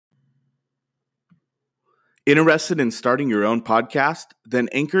Interested in starting your own podcast? Then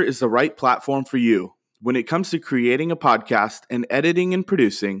Anchor is the right platform for you. When it comes to creating a podcast and editing and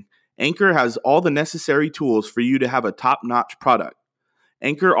producing, Anchor has all the necessary tools for you to have a top-notch product.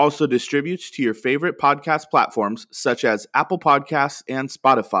 Anchor also distributes to your favorite podcast platforms such as Apple Podcasts and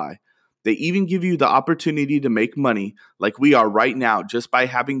Spotify. They even give you the opportunity to make money like we are right now just by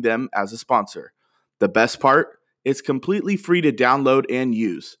having them as a sponsor. The best part? It's completely free to download and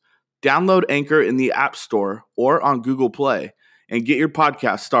use. Download Anchor in the App Store or on Google Play and get your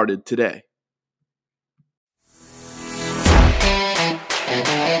podcast started today.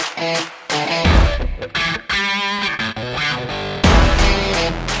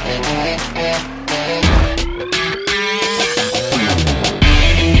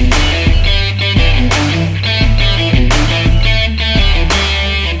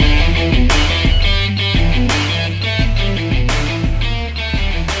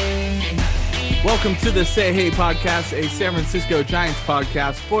 Welcome to the Say Hey Podcast, a San Francisco Giants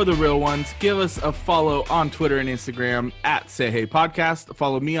podcast for the real ones. Give us a follow on Twitter and Instagram at Say Hey Podcast.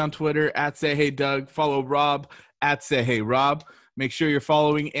 Follow me on Twitter at Say Hey Doug. Follow Rob at Say Hey Rob. Make sure you're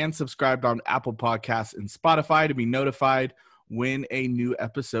following and subscribed on Apple Podcasts and Spotify to be notified when a new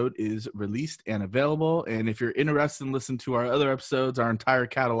episode is released and available. And if you're interested in listening to our other episodes, our entire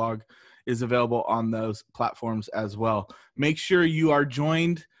catalog is available on those platforms as well. Make sure you are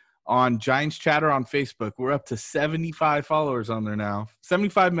joined on Giants Chatter on Facebook. We're up to 75 followers on there now.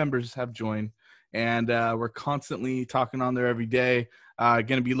 75 members have joined, and we're constantly talking on there every day. Going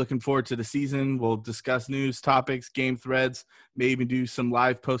to be looking forward to the season. We'll discuss news, topics, game threads, maybe do some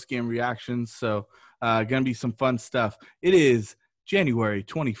live post-game reactions. So going to be some fun stuff. It is January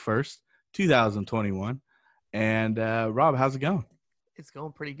 21st, 2021. And Rob, how's it going? It's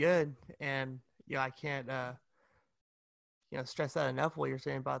going pretty good. And, I can't stress that enough what you're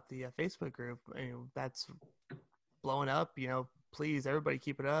saying about the Facebook group. That's blowing up. Please, everybody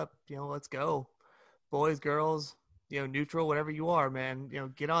keep it up. Let's go. Boys, girls, neutral, whatever you are, man.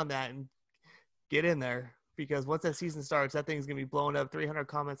 Get on that and get in there, because once that season starts, that thing's going to be blowing up. 300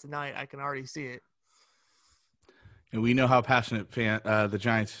 comments a night. I can already see it. And we know how passionate the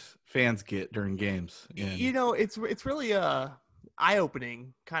Giants fans get during games. And It's really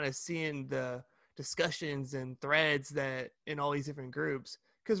eye-opening kind of seeing the discussions and threads that in all these different groups,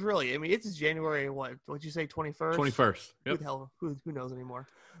 because really, it's January, what'd you say, 21st? Yep. Who the hell, who knows anymore?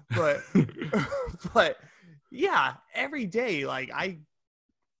 But but yeah, every day, like, I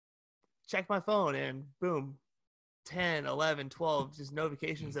check my phone and boom, 10, 11, 12 just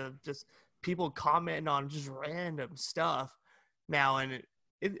notifications of just people commenting on just random stuff now. And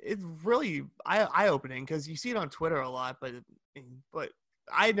it's really eye-opening, because you see it on Twitter a lot, but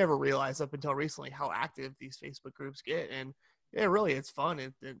I never realized up until recently how active these Facebook groups get. And yeah, really, it's fun.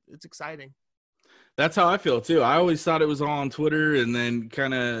 It's exciting. That's how I feel too. I always thought it was all on Twitter, and then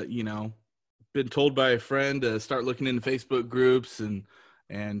kind of, been told by a friend to start looking into Facebook groups, and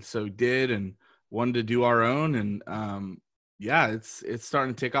so did, and wanted to do our own. And yeah, it's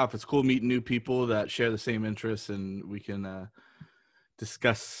starting to take off. It's cool meeting new people that share the same interests, and we can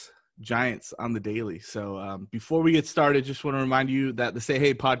discuss Giants on the daily. So before we get started, just want to remind you that the Say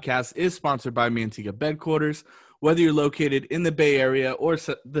Hey Podcast is sponsored by Manteca Bedquarters. Whether you're located in the Bay Area or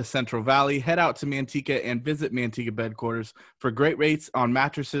the Central Valley, head out to Manteca and visit Manteca Bedquarters for great rates on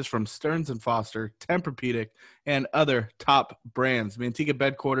mattresses from Stearns & Foster, Tempur-Pedic, and other top brands. Manteca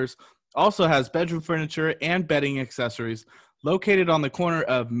Bedquarters also has bedroom furniture and bedding accessories located on the corner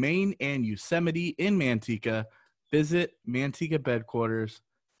of Main and Yosemite in Manteca. Visit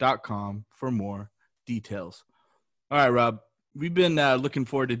MantecaBedquarters.com for more details. All right, Rob, we've been looking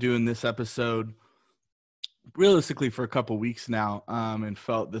forward to doing this episode realistically for a couple weeks now, and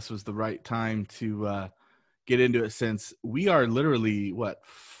felt this was the right time to get into it, since we are literally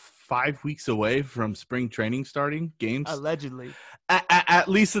 5 weeks away from spring training starting. Games allegedly, at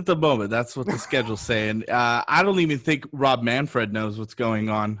least at the moment, that's what the schedule's saying. I don't even think Rob Manfred knows what's going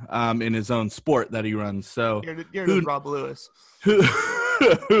on in his own sport that he runs. So you're Rob Lewis.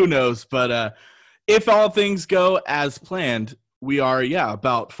 Who knows? But if all things go as planned, we are,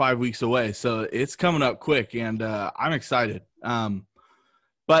 about 5 weeks away. So it's coming up quick, and I'm excited.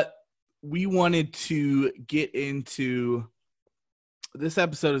 But we wanted to get into – this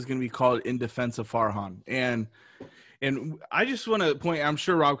episode is going to be called In Defense of Farhan. And I just want to point – I'm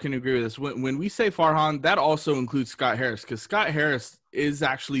sure Rob can agree with this. When we say Farhan, that also includes Scott Harris, because Scott Harris is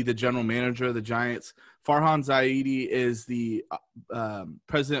actually the general manager of the Giants. Farhan Zaidi is the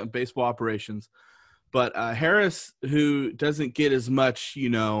president of baseball operations. But Harris, who doesn't get as much, I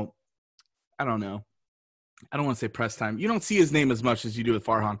don't know, I don't want to say press time. You don't see his name as much as you do with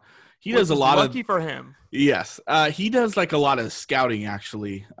Farhan. He Which does a is lot lucky of for him. yes. He does like a lot of scouting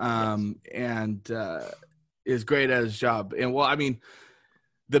actually, and is great at his job. And well, I mean,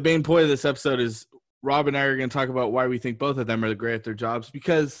 the main point of this episode is Rob and I are going to talk about why we think both of them are great at their jobs,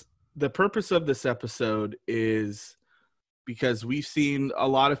 because the purpose of this episode is because we've seen a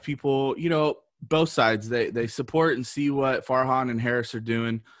lot of people, you know, both sides. They support and see what Farhan and Harris are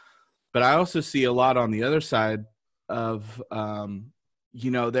doing, but I also see a lot on the other side of, you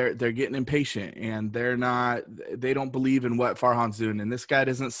know, they're getting impatient and they don't believe in what Farhan's doing. And this guy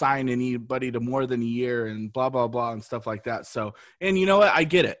doesn't sign anybody to more than a year and blah, blah, blah and stuff like that. So, and you know what? I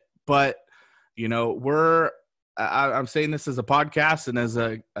get it, but you know, I'm saying this as a podcast and as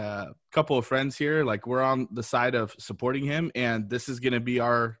a couple of friends here, like we're on the side of supporting him, and this is going to be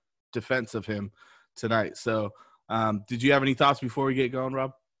our defense of him tonight. So did you have any thoughts before we get going,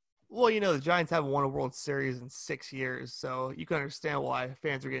 Rob? Well, you know, the Giants haven't won a World Series in 6 years, so you can understand why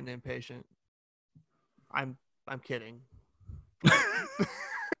fans are getting impatient. I'm kidding.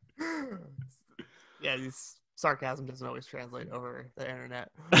 Yeah, this sarcasm doesn't always translate over the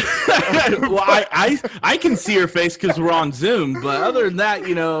internet. Well, I can see your face because we're on Zoom, but other than that,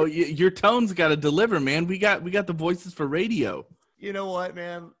 you know, your tone's got to deliver, man. We got the voices for radio. You know what,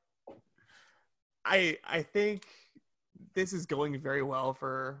 man? I think this is going very well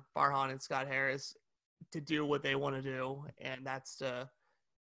for Farhan and Scott Harris to do what they want to do, and that's to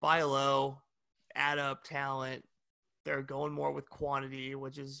buy low, add up talent. They're going more with quantity,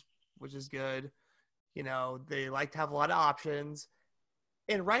 which is good. You know, they like to have a lot of options.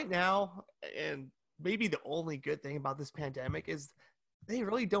 And right now, and maybe the only good thing about this pandemic is they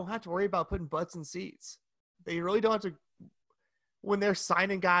really don't have to worry about putting butts in seats. They really don't have to, when they're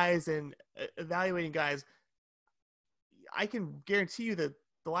signing guys and evaluating guys, I can guarantee you that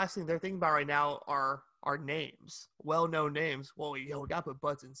the last thing they're thinking about right now are names, well-known names. Well, we got to put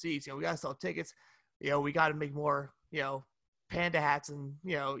butts in seats. You know, we got to sell tickets. You know, we got to make more, you know, panda hats and,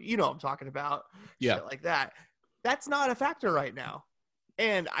 you know what I'm talking about. Yeah. Shit like that. That's not a factor right now.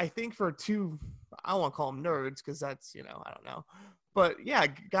 And I think for two, I don't want to call them nerds because that's, you know, I don't know. But yeah,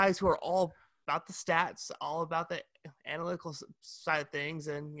 guys who are all about the stats, all about the analytical side of things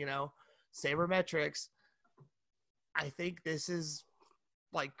and, you know, sabermetrics. I think this is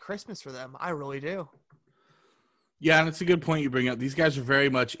like Christmas for them. I really do. Yeah, and it's a good point you bring up. These guys are very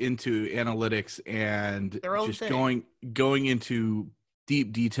much into analytics and just going into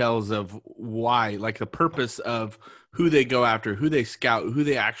deep details of why, like the purpose of who they go after, who they scout, who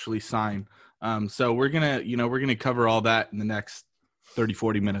they actually sign. So we're gonna cover all that in the next 30,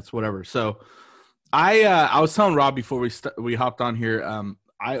 40 minutes, whatever. So I was telling Rob before we hopped on here,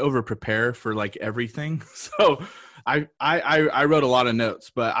 I over prepare for like everything. So I wrote a lot of notes,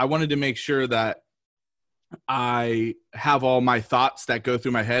 but I wanted to make sure that I have all my thoughts that go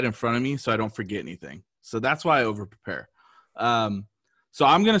through my head in front of me so I don't forget anything. So that's why I over prepare. So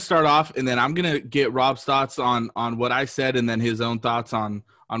I'm going to start off, and then I'm going to get Rob's thoughts on what I said and then his own thoughts on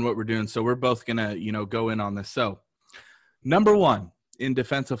what we're doing. So we're both going to, you know, go in on this. So number one, in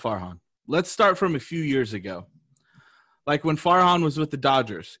defense of Farhan, let's start from a few years ago. Like when Farhan was with the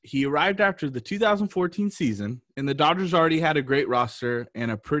Dodgers, he arrived after the 2014 season, and the Dodgers already had a great roster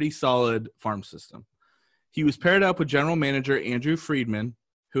and a pretty solid farm system. He was paired up with general manager Andrew Friedman,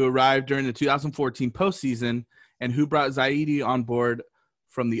 who arrived during the 2014 postseason and who brought Zaidi on board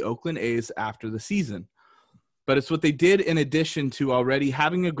from the Oakland A's after the season. But it's what they did in addition to already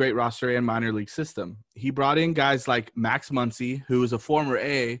having a great roster and minor league system. He brought in guys like Max Muncy, who was a former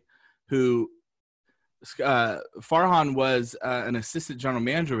A, who Farhan was an assistant general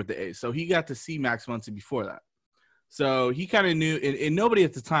manager with the A's. So he got to see Max Muncy before that. So he kind of knew, and nobody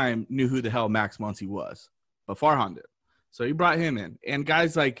at the time knew who the hell Max Muncy was. But Farhan did. So he brought him in. And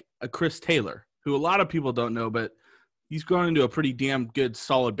guys like a Chris Taylor, who a lot of people don't know, but he's grown into a pretty damn good,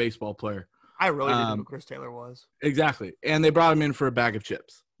 solid baseball player. I really didn't know who Chris Taylor was. Exactly. And they brought him in for a bag of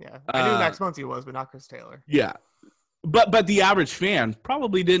chips. Yeah. I knew who Max Muncy was, but not Chris Taylor. Yeah. But the average fan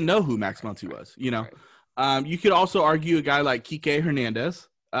probably didn't know who Max Muncy was, you know. Right. You could also argue a guy like Kike Hernandez,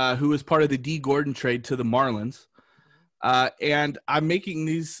 who was part of the D. Gordon trade to the Marlins. And I'm making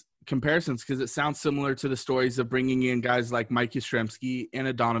these comparisons because it sounds similar to the stories of bringing in guys like Mike Yastrzemski and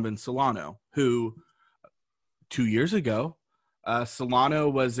a Donovan Solano, who 2 years ago, Solano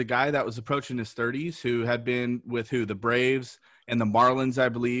was a guy that was approaching his 30s who had been with the Braves and the Marlins, I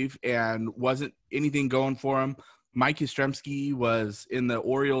believe, and wasn't anything going for him. Mike Yastrzemski was in the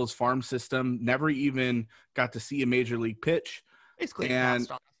Orioles farm system, never even got to see a major league pitch. Basically,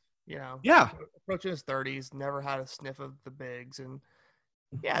 passed off, you know. Yeah. Approaching his 30s, never had a sniff of the bigs. And,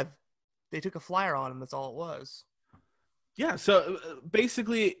 yeah, they took a flyer on him. That's all it was. Yeah. So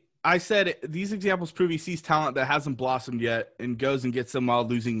basically, I said these examples prove he sees talent that hasn't blossomed yet and goes and gets them while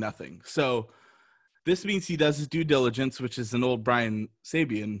losing nothing. So this means he does his due diligence, which is an old Brian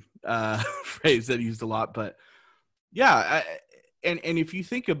Sabian phrase that he used a lot. But yeah, and if you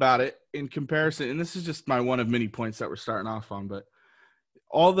think about it in comparison, and this is just my one of many points that we're starting off on, but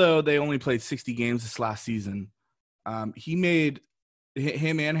although they only played 60 games this last season, him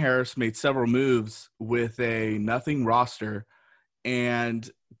and Harris made several moves with a nothing roster and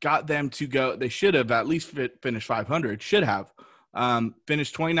got them to go. They should have at least finished 500, should have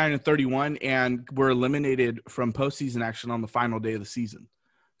finished 29-31 and were eliminated from postseason action on the final day of the season.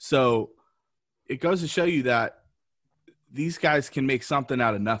 So it goes to show you that these guys can make something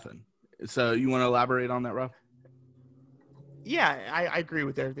out of nothing. So you want to elaborate on that, Rob? Yeah, I agree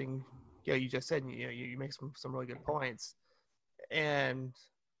with everything you just said. You make some really good points. And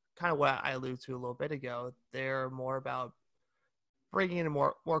kind of what I alluded to a little bit ago, they're more about bringing in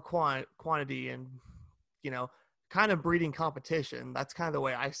more quantity and, kind of breeding competition. That's kind of the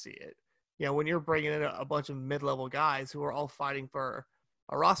way I see it. When you're bringing in a bunch of mid-level guys who are all fighting for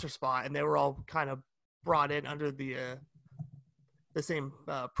a roster spot, and they were all kind of brought in under the same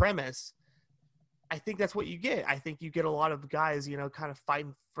premise, I think that's what you get. I think you get a lot of guys, kind of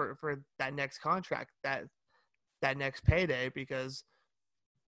fighting for that next contract, that next payday, because,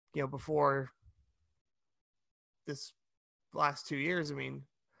 before this last 2 years, I mean,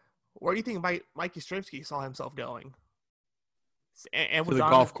 where do you think Mike Yastrzemski saw himself going? And with the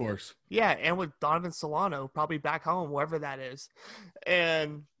golf course. Yeah, and with Donovan Solano, probably back home, wherever that is.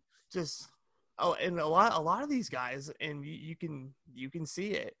 And just and a lot of these guys, and you can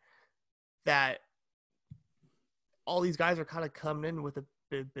see it, that all these guys are kind of coming in with a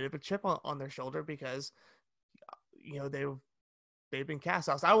bit of a chip on their shoulder because they've been cast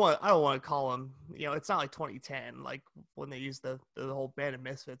offs. I don't want to call them, it's not like 2010, like when they used the whole Band of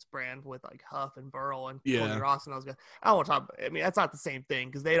Misfits brand with like Huff and Burl and Tony Ross and those guys. I don't want to talk. I mean, that's not the same thing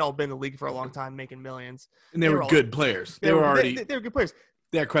because they'd all been in the league for a long time, making millions. And they were good players. They were good players.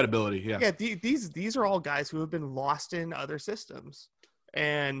 They had credibility. Yeah. Yeah. These are all guys who have been lost in other systems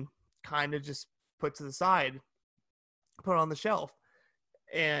and kind of just put to the side, put on the shelf.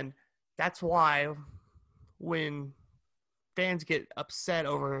 And that's why when fans get upset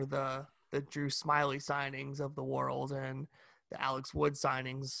over the Drew Smiley signings of the world and the Alex Wood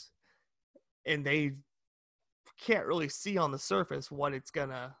signings, and they can't really see on the surface what it's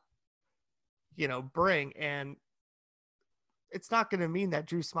gonna, bring. And it's not gonna mean that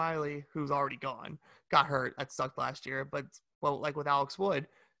Drew Smiley, who's already gone, got hurt, that sucked last year, but like with Alex Wood,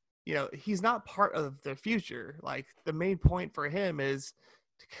 he's not part of the future. Like the main point for him is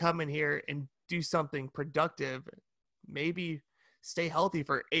to come in here and do something productive, maybe stay healthy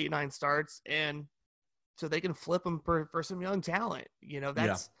for 8-9 starts, and so they can flip him for some young talent.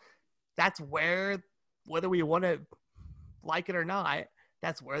 That's where, whether we want to like it or not,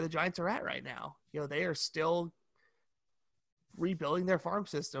 that's where the Giants are at right now. They are still rebuilding their farm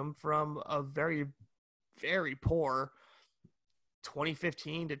system from a very, very poor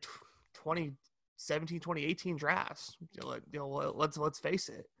 2015 to 2017, 2018 drafts. Let's face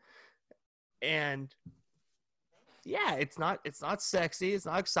it. And yeah, it's not sexy, it's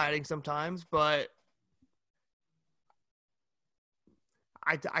not exciting sometimes, but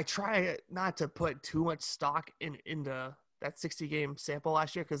I try not to put too much stock into that 60-game sample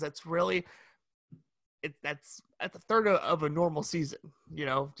last year, because that's really that's at the third of a normal season,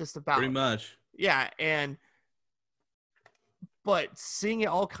 just about pretty much. Yeah, but seeing it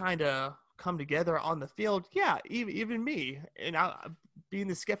all kind of come together on the field, yeah, even me, and being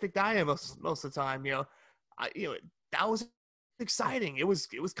the skeptic that I am most of the time, that was exciting. It was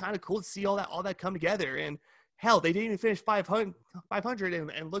kind of cool to see all that come together. And hell, they didn't even finish 500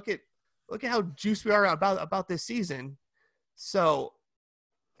 and look at how juiced we are about this season. So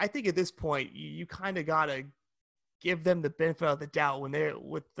I think at this point you kind of gotta give them the benefit of the doubt when they're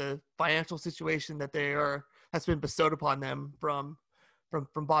with the financial situation that's been bestowed upon them from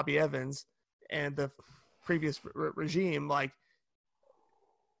Bobby Evans and the previous regime. Like,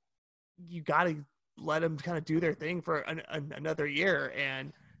 you gotta let them kind of do their thing for another year,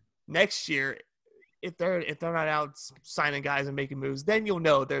 and next year, if they're not out signing guys and making moves, then you'll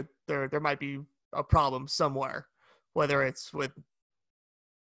know there might be a problem somewhere, whether it's with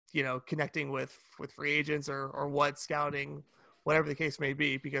connecting with free agents or what, scouting, whatever the case may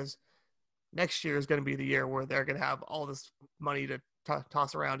be, because next year is going to be the year where they're going to have all this money to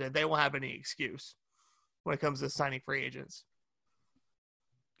toss around, and they won't have any excuse when it comes to signing free agents.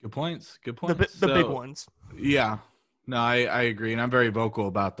 Good points. The big ones. Yeah. No, I agree, and I'm very vocal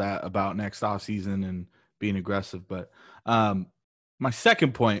about that, about next offseason and being aggressive. But my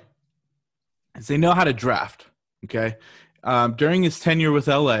second point is they know how to draft. Okay, during his tenure with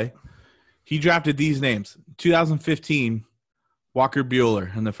LA, he drafted these names: 2015, Walker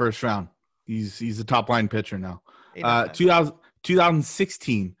Buehler in the first round. He's a top line pitcher now.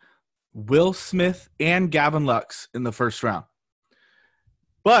 2016, Will Smith and Gavin Lux in the first round.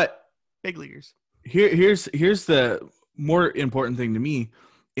 But big leaguers. Here's the more important thing to me.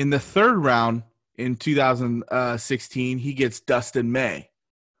 In the third round in 2016, he gets Dustin May.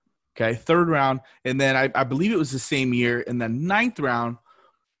 Okay, third round. And then I believe it was the same year. In the ninth round,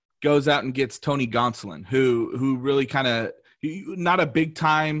 goes out and gets Tony Gonsolin, who really kind of not a big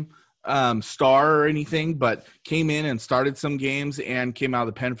time star or anything, but came in and started some games and came out of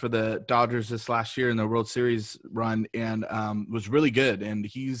the pen for the Dodgers this last year in the World Series run, and was really good. And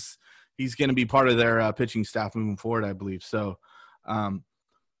he's going to be part of their pitching staff moving forward, I believe. So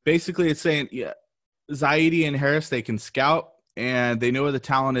basically it's saying, yeah, Zaidi and Harris, they can scout and they know where the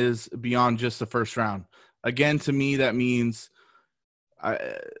talent is beyond just the first round. Again, to me, that means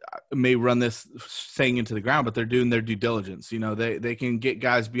I may run this saying into the ground, but they're doing their due diligence. You know, they can get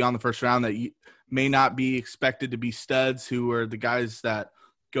guys beyond the first round that may not be expected to be studs, who are the guys that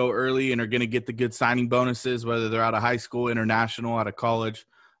go early and are going to get the good signing bonuses, whether they're out of high school, international, out of college.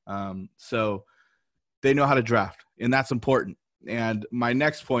 So they know how to draft, and that's important. And my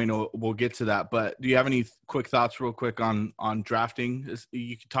next point, we'll get to that. But do you have any quick thoughts real quick on drafting?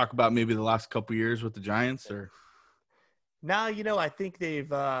 You could talk about maybe the last couple of years with the Giants, or. Now, I think they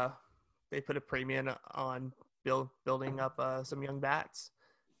put a premium on building up some young bats,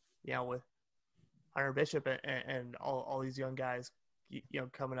 with Hunter Bishop and all these young guys,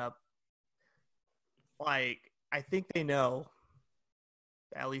 coming up. Like, I think they know,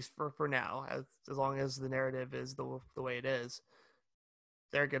 at least for now, as long as the narrative is the way it is,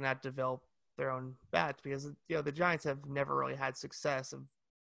 they're going to have to develop their own bats, because, the Giants have never really had success of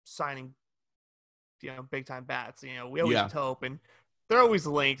signing big time bats. We always hope, and they're always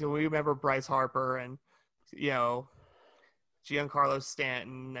linked. And we remember Bryce Harper and Giancarlo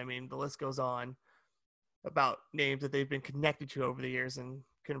Stanton. I mean, the list goes on about names that they've been connected to over the years and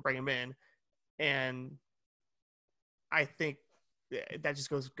couldn't bring them in. And I think that just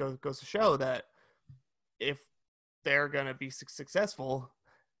goes to show that if they're going to be successful,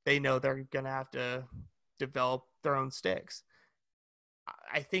 they know they're going to have to develop their own sticks.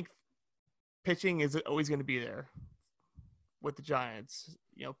 I think pitching is always going to be there with the Giants.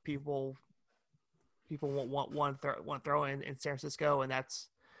 People want one throw in San Francisco, and that's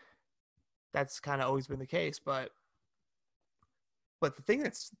kind of always been the case. But the thing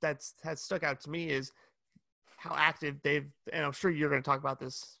that's has stuck out to me is how active and I'm sure you're going to talk about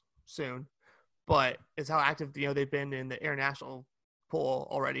this soon, but is how active they've been in the international pool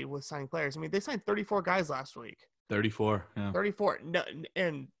already with signing players. I mean, they signed 34 guys last week. 34, yeah. 34, no,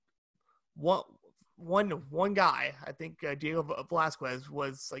 and one guy, I think Diego Velasquez,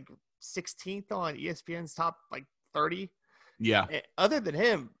 was like 16th on ESPN's top like 30. Yeah. And other than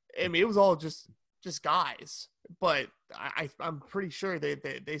him, I mean, it was all just guys. But I'm pretty sure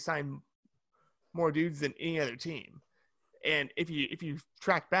they signed more dudes than any other team. And if you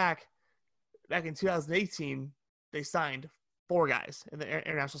track back in 2018, they signed 4 guys in the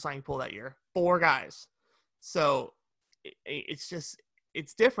international signing pool that year. 4 guys. So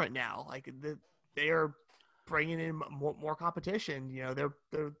it's different now. Like they are bringing in more competition. They're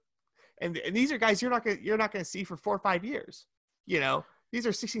and these are guys you're not gonna see for 4 or 5 years. These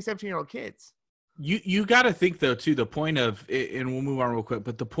are 16, 17-year-old kids. You got to think though too, the point of, and we'll move on real quick,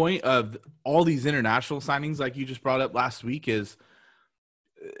 but the point of all these international signings, like you just brought up last week, is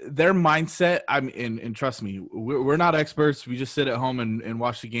their mindset. And trust me, we're not experts. We just sit at home and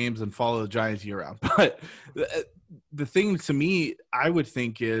watch the games and follow the Giants year round. But the thing to me, I would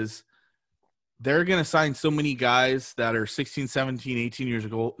think, is they're going to sign so many guys that are 16, 17,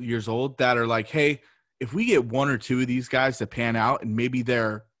 18 years old that are like, hey, if we get 1 or 2 of these guys to pan out and maybe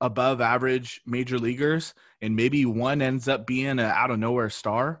they're above average major leaguers and maybe one ends up being an out of nowhere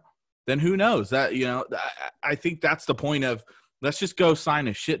star, then who knows? That, I think that's the point of, let's just go sign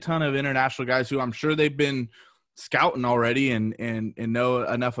a shit ton of international guys who I'm sure they've been scouting already and know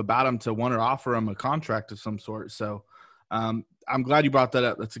enough about them to want to offer them a contract of some sort. So I'm glad you brought that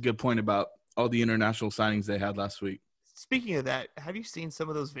up. That's a good point about all the international signings they had last week. Speaking of that, have you seen some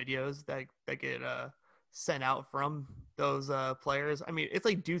of those videos that get sent out from those players? I mean, it's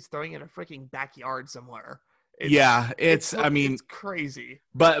like dudes throwing in a freaking backyard somewhere. It's crazy.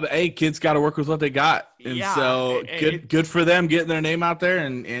 But hey, kids got to work with what they got, and so good for them getting their name out there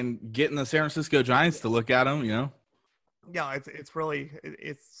and getting the San Francisco Giants to look at them. Yeah, it's really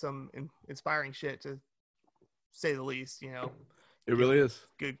it's some inspiring shit to say the least. You know, It really is.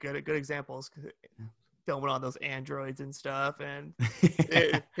 Good examples. Filming on those androids and stuff, and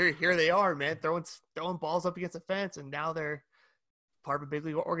here they are, man, throwing balls up against the fence, and now they're part of a big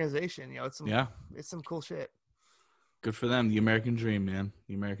league organization. You know, it's some cool shit. Good for them. The American dream, man.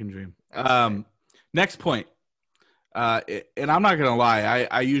 The American dream. Right. Next point. And I'm not gonna lie,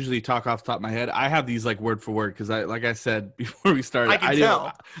 I usually talk off the top of my head. I have these like word for word because like I said before we started, I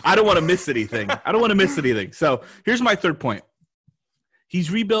don't want to miss anything. I don't want to miss anything. So here's my third point. He's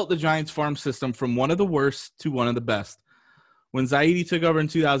rebuilt the Giants farm system from one of the worst to one of the best. When Zaidi took over in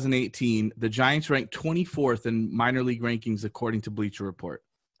 2018, the Giants ranked 24th in minor league rankings according to Bleacher Report.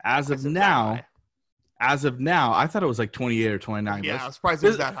 As of now, I thought it was like 28 or 29. Yeah, I was surprised it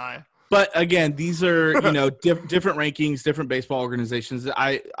was that high. But again, these are, different rankings, different baseball organizations.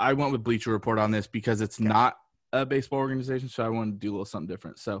 I went with Bleacher Report on this because it's not a baseball organization, so I wanted to do a little something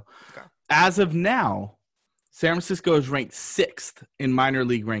different. So as of now, San Francisco is ranked 6th in minor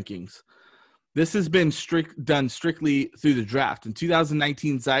league rankings. This has been done strictly through the draft. In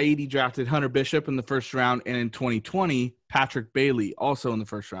 2019, Zaidi drafted Hunter Bishop in the first round, and in 2020, Patrick Bailey also in the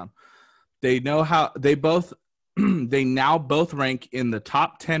first round. They now both rank in the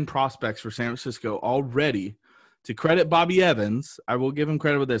top 10 prospects for San Francisco already. To credit Bobby Evans, I will give him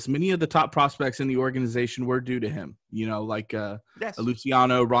credit with this. Many of the top prospects in the organization were due to him, like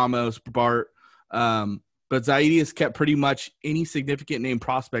Luciano, Ramos, Bart. But Zaidi has kept pretty much any significant name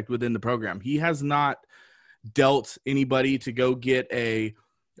prospect within the program. He has not dealt anybody to go get a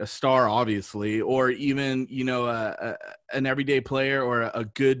star, obviously, or even, an everyday player or a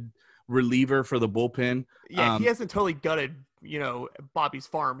good reliever for the bullpen. Yeah, he hasn't totally gutted, Bobby's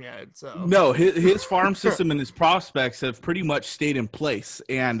farm yet. So no, his farm system and his prospects have pretty much stayed in place,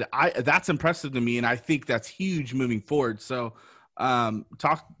 and that's impressive to me, and I think that's huge moving forward. So,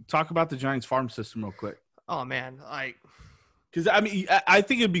 talk about the Giants farm system real quick. Oh man, because I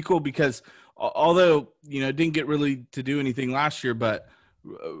think it'd be cool because although it didn't get really to do anything last year, but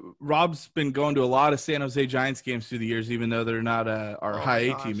Rob's been going to a lot of San Jose Giants games through the years, even though they're not our high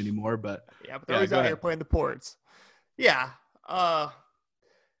A team anymore. But they're always out here playing the ports. Yeah,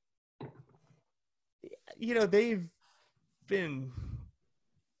 they've been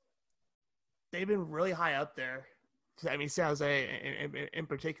really high up there. I mean, San Jose in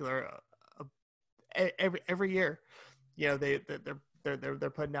particular. Every year, they're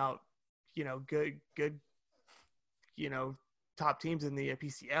putting out, good, top teams in the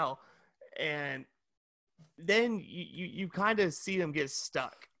PCL, and then you kind of see them get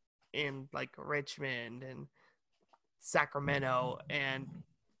stuck in like Richmond and Sacramento,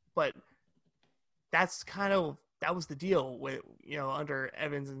 but that was the deal with under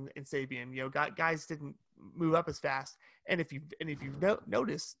Evans and Sabian. Guys didn't move up as fast. And if you've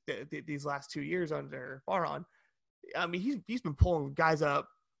noticed these last 2 years under Farhan, I mean he's been pulling guys up,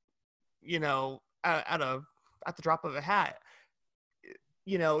 at the drop of a hat,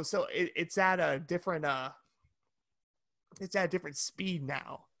 So it's at a different speed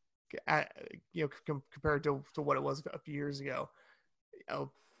now, compared to what it was a few years ago.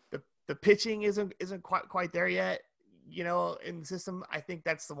 The pitching isn't quite there yet, in the system. I think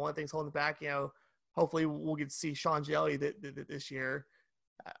that's the one thing that's holding it back. Hopefully we'll get to see Sean Jelly this year.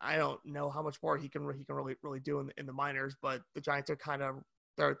 I don't know how much more he can really do in the minors, but the Giants are kind of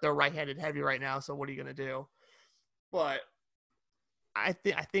they're right-handed heavy right now. So what are you going to do? But I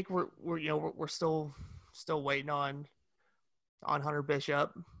think we're still waiting on Hunter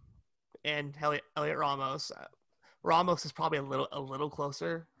Bishop and Elliot Ramos. Ramos is probably a little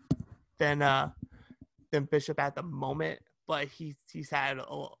closer than Bishop at the moment. But he's had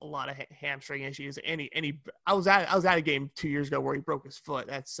a lot of hamstring issues. And I was at a game 2 years ago where he broke his foot.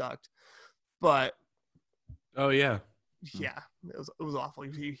 That sucked. But oh yeah, it was awful.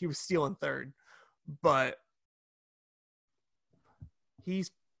 He was stealing third, but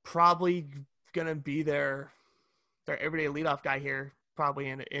he's probably gonna be their everyday leadoff guy here probably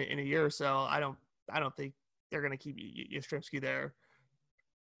in a year or so. I don't think they're gonna keep Yastrzemski there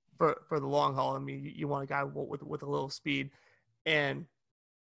for the long haul. I mean, you want a guy with a little speed, and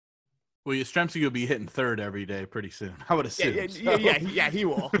Yastrzemski will be hitting third every day pretty soon, I would assume. Yeah, he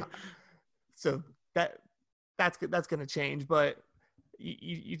will. So that's going to change. But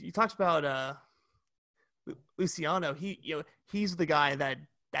you talked about Luciano. He's the guy that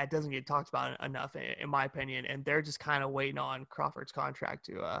doesn't get talked about enough, in my opinion. And they're just kind of waiting on Crawford's contract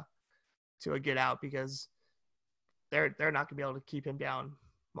to get out, because they're not going to be able to keep him down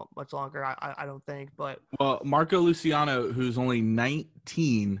much longer, I don't think. But Marco Luciano, who's only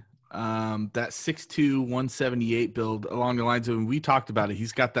 19, That 6'2", 178 build along the lines of, and we talked about it.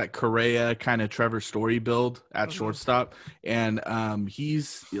 He's got that Correa kind of Trevor Story build at shortstop. And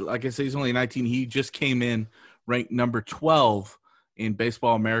he's, like I say, he's only 19. He just came in ranked number 12 in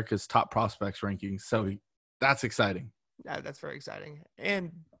Baseball America's top prospects rankings. So that's exciting. Yeah, that's very exciting.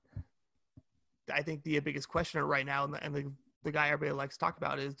 And I think the biggest questioner right now, and the guy everybody likes to talk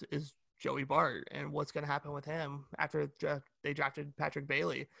about is Joey Bart and what's going to happen with him after they drafted Patrick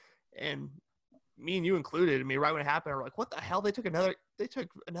Bailey. And me and you included, I mean, right when it happened, we're like, what the hell? They took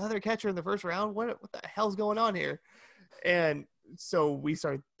another catcher in the first round. What the hell's going on here? And so we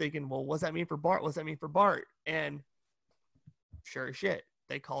started thinking, well, what's that mean for Bart? What's that mean for Bart? And sure as shit,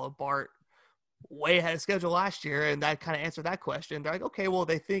 they call up Bart way ahead of schedule last year. And that kind of answered that question. They're like, okay, well,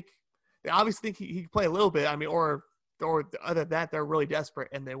 they obviously think he can play a little bit. I mean, or other than that, they're really desperate,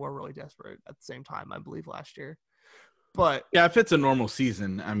 and they were really desperate at the same time, I believe, last year. But yeah, if it's a normal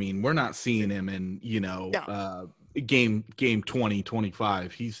season, I mean, we're not seeing him in, game 20,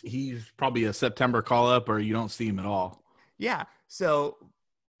 25. He's probably a September call up, or you don't see him at all. Yeah. So,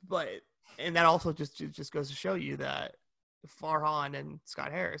 and that also just goes to show you that Farhan and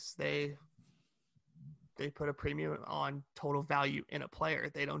Scott Harris, they put a premium on total value in a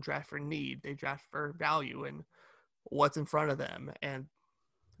player. They don't draft for need. They draft for value and what's in front of them, and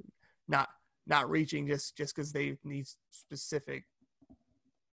not reaching just because they need specific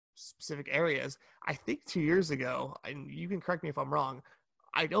areas. I think 2 years ago, and you can correct me if I'm wrong,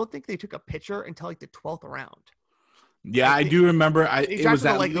 I don't think they took a pitcher until like the 12th round. Yeah, I do remember. It was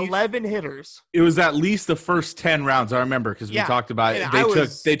at like 11 hitters. It was at least the first 10 rounds. I remember because we talked about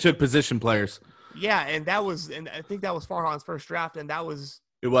it. They took position players. Yeah, and I think that was Farhan's first draft, and that was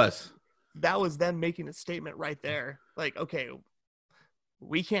them making a statement right there. Like, okay,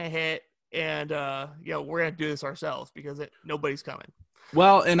 we can't hit, and we're gonna do this ourselves because nobody's coming.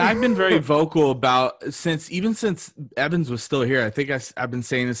 Well, and I've been very vocal about since Evans was still here. I think I've been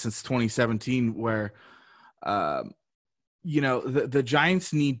saying this since 2017, where the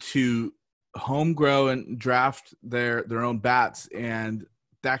Giants need to home grow and draft their own bats, and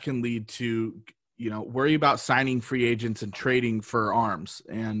that can lead to worry about signing free agents and trading for arms.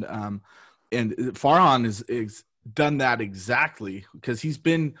 And Farhan is done that exactly because he's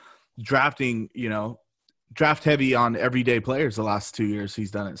been drafting, draft heavy on everyday players the last 2 years.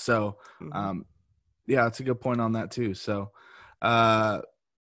 He's done it. So, that's a good point on that too. So,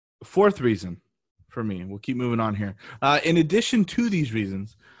 fourth reason for me, we'll keep moving on here. In addition to these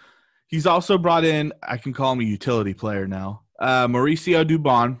reasons, he's also brought in, I can call him a utility player now, Mauricio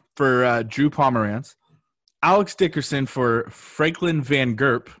Dubon for Drew Pomeranz, Alex Dickerson for Franklin Van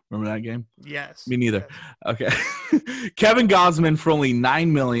Gerp. Remember that game? Yes. Me neither. Yes. Okay. Kevin Gausman for only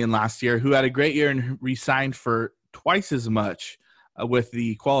 $9 million last year, who had a great year and re-signed for twice as much with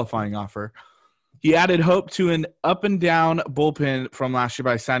the qualifying offer. He added hope to an up-and-down bullpen from last year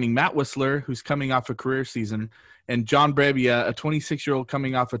by signing Matt Whistler, who's coming off a career season, and John Brebbia, a 26-year-old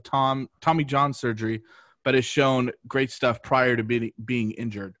coming off of Tommy John surgery, but has shown great stuff prior to being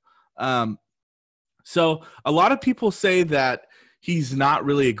injured. So a lot of people say that he's not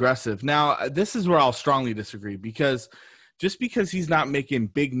really aggressive. Now, this is where I'll strongly disagree, because just because he's not making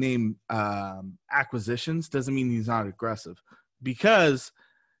big-name acquisitions doesn't mean he's not aggressive. Because,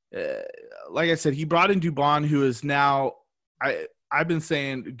 like I said, he brought in Dubon, who is now I've been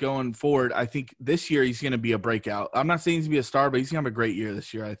saying going forward, I think this year he's going to be a breakout. I'm not saying he's going to be a star, but he's going to have a great year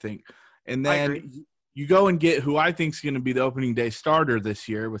this year, I think. And then you go and get who I think is going to be the opening day starter this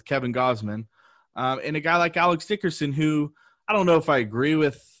year with Kevin Gausman, and a guy like Alex Dickerson, who I don't know if I agree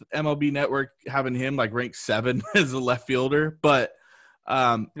with MLB Network having him like ranked 7 as a left fielder, but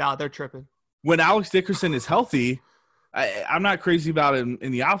no, they're tripping. When Alex Dickerson is healthy, I'm not crazy about him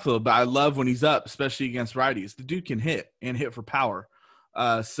in the outfield, but I love when he's up, especially against righties. The dude can hit and hit for power.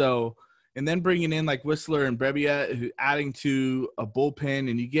 And then bringing in like Whistler and Brebbia, adding to a bullpen,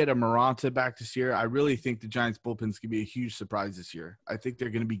 and you get a Maranta back this year. I really think the Giants bullpen is going to be a huge surprise this year. I think they're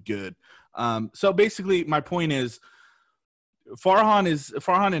going to be good. So basically my point is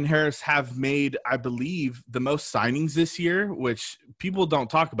Farhan and Harris have made, I believe, the most signings this year, which people don't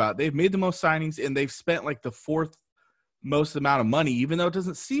talk about. They've made the most signings, and they've spent like the fourth most amount of money, even though it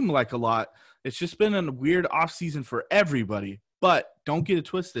doesn't seem like a lot. It's just been a weird offseason for everybody. But don't get it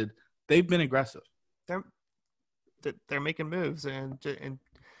twisted. They've been aggressive. They're making moves, and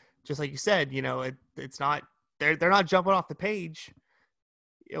just like you said, it's not they're not jumping off the page.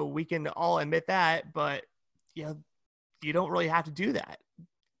 We can all admit that, but you don't really have to do that.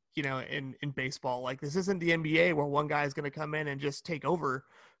 In baseball, like this isn't the NBA where one guy is going to come in and just take over.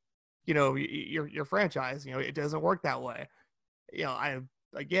 Your franchise. It doesn't work that way.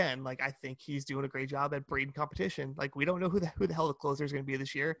 again, like, I think he's doing a great job at breeding competition. Like, we don't know who the hell the closer is going to be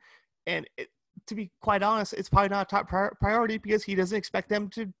this year. And to be quite honest, it's probably not a top priority because he doesn't expect them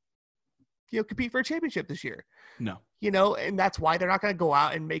to, compete for a championship this year. No. And that's why they're not going to go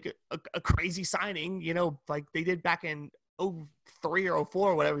out and make a crazy signing, like they did back in 03 or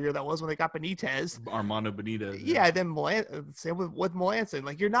 04 or whatever year that was when they got Benitez. Armando Benitez. Yeah, then same with Melanson.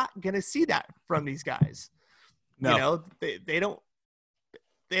 Like, you're not going to see that from these guys. No. They don't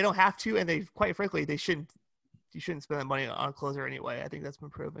have to, and they, quite frankly, they shouldn't. You shouldn't spend that money on a closer anyway. I think that's been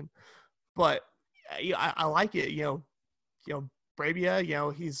proven. But I like it.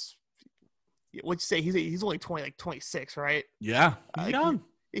 Bravia. He's, what'd you say? He's only 26, right? Yeah, he's young.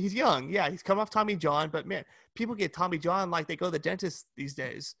 He's young. Yeah, he's come off Tommy John, but man, people get Tommy John like they go to the dentist these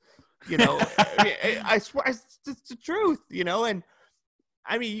days. I swear it's the truth. And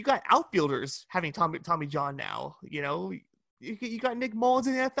I mean, you got outfielders having Tommy John now. You got Nick Mullins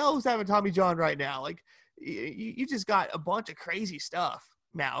in the NFL who's having Tommy John right now. Like, you just got a bunch of crazy stuff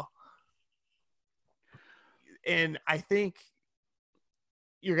now. And I think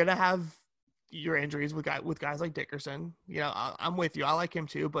you're going to have your injuries with guys like Dickerson. I'm with you. I like him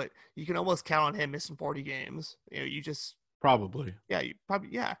too, but you can almost count on him missing 40 games. You just probably. Yeah,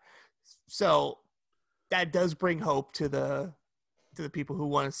 yeah. So that does bring hope to the people who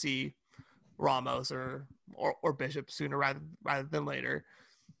want to see Ramos or Bishop sooner rather than later.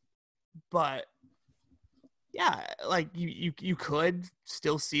 But yeah, like you could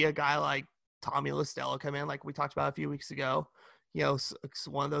still see a guy like Tommy La Stella come in, like we talked about a few weeks ago.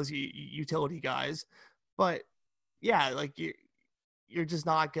 One of those utility guys. But yeah, like you're just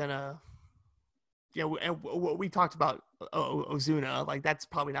not gonna. And what we talked about Ozuna, like that's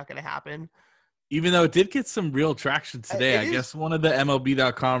probably not gonna happen. Even though it did get some real traction today, I guess one of the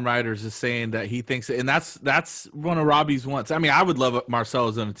MLB.com writers is saying that he thinks, and that's one of Robbie's wants. I mean, I would love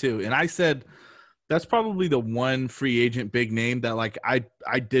Marcell Ozuna too, and I said that's probably the one free agent big name that like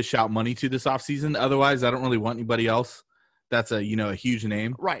I dish out money to this offseason. Otherwise, I don't really want anybody else. That's a huge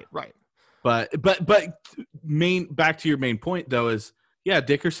name, right. But back to your main point though is. Yeah,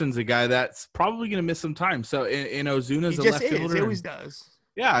 Dickerson's a guy that's probably going to miss some time. So in Ozuna's a left fielder. He always does.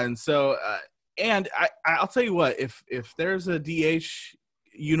 Yeah, and so and I'll tell you what, if there's a DH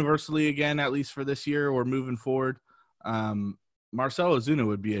universally again, at least for this year or moving forward, Marcell Ozuna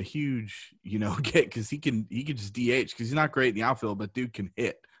would be a huge get because he can just DH because he's not great in the outfield, but dude can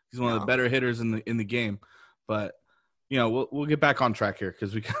hit. He's one of the better hitters in the game. But we'll get back on track here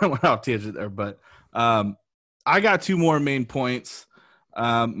because we kind of went off tangent there. But I got two more main points.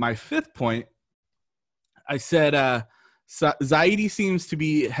 My fifth point, I said Zaidi seems to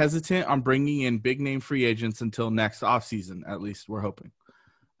be hesitant on bringing in big-name free agents until next offseason, at least we're hoping.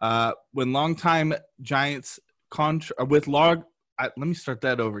 When longtime Giants let me start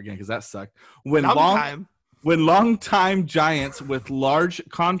that over again because that sucked. When longtime Giants with large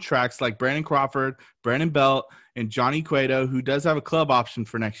contracts like Brandon Crawford, Brandon Belt, and Johnny Cueto, who does have a club option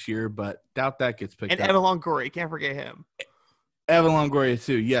for next year, but doubt that gets picked up. And Evan Longoria, can't forget him. Evan Longoria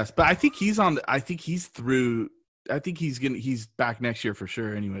too, yes, but I think he's back next year for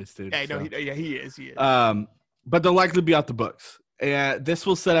sure. Anyways, dude. Yeah, he is. But they'll likely be out the books. This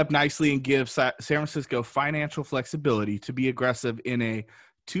will set up nicely and give San Francisco financial flexibility to be aggressive in a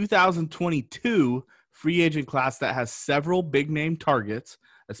 2022 free agent class that has several big name targets,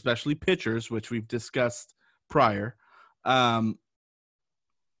 especially pitchers, which we've discussed prior. And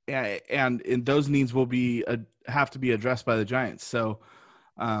those needs will have to be addressed by the Giants. So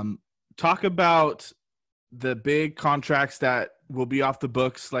talk about the big contracts that will be off the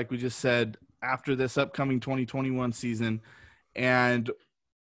books, like we just said, after this upcoming 2021 season. And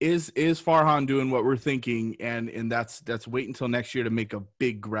is Farhan doing what we're thinking? And that's wait until next year to make a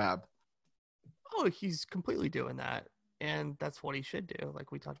big grab. Oh, he's completely doing that. And that's what he should do,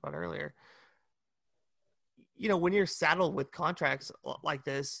 like we talked about earlier. When you're saddled with contracts like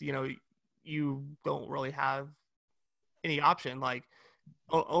this, you don't really have any option. Like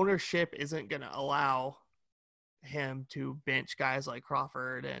ownership isn't going to allow him to bench guys like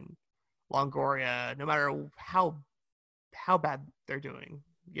Crawford and Longoria, no matter how bad they're doing,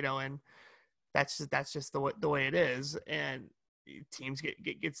 and that's just the way it is. And teams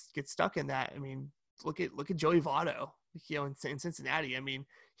get stuck in that. I mean, look at Joey Votto, in Cincinnati. I mean,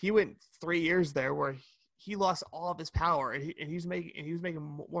 he went 3 years there where he lost all of his power, and he was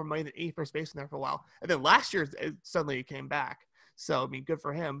making more money than any first baseman there for a while. And then last year, suddenly he came back. So I mean, good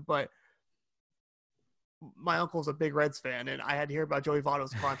for him. But my uncle's a big Reds fan, and I had to hear about Joey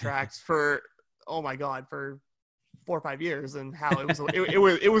Votto's contracts for 4 or 5 years, and how it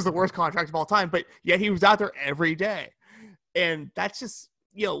was the worst contract of all time. But yet he was out there every day, and that's just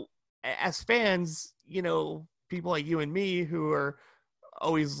as fans, people like you and me who are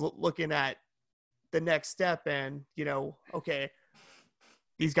always looking at the next step and, okay,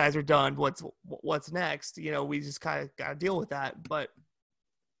 these guys are done. What's next? We just kind of got to deal with that. But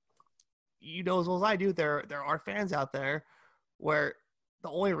as well as I do, there are fans out there where the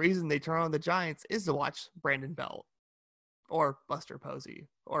only reason they turn on the Giants is to watch Brandon Belt or Buster Posey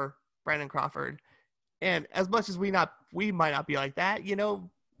or Brandon Crawford. And as much as we might not be like that,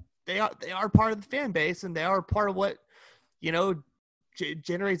 they are part of the fan base, and they are part of what,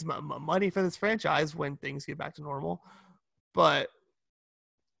 generates money for this franchise when things get back to normal. But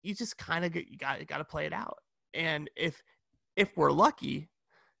you just kind of got to play it out. And if we're lucky,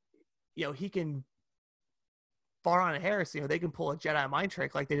 he can, Farhan Harris, they can pull a Jedi mind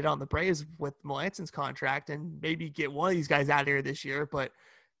trick like they did on the Braves with Melanson's contract and maybe get one of these guys out of here this year. But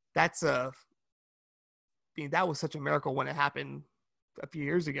that was such a miracle when it happened a few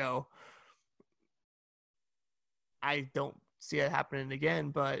years ago. I don't see it happening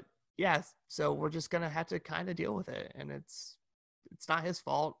again, but yeah, so we're just going to have to kind of deal with it. And it's not his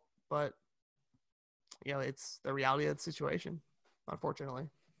fault, but it's the reality of the situation, unfortunately.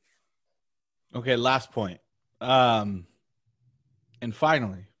 Okay. Last point. And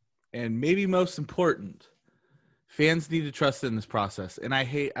finally, and maybe most important, fans need to trust in this process. And I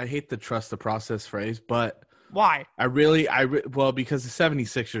hate the trust the process phrase, but why? Well, because the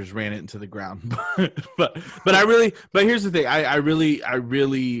 76ers ran it into the ground, but here's the thing. I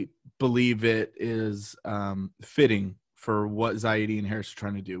really believe it is fitting for what Zaidi and Harris are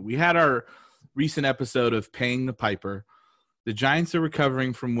trying to do. We had our recent episode of Paying the Piper. The Giants are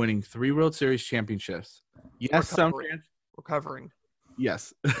recovering from winning 3 World Series championships. Yes, recovering.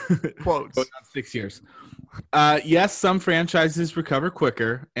 Yes. Quotes. Going on 6 years. Yes, some franchises recover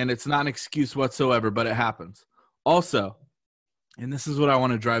quicker, and it's not an excuse whatsoever, but it happens. Also, and this is what I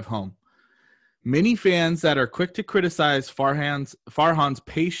want to drive home, many fans that are quick to criticize Farhan's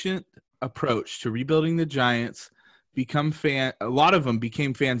patient approach to rebuilding the Giants a lot of them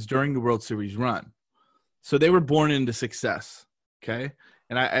became fans during the World Series run. So they were born into success, okay?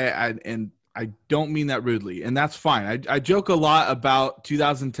 And I don't mean that rudely, and that's fine. I joke a lot about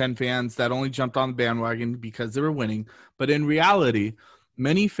 2010 fans that only jumped on the bandwagon because they were winning, but in reality,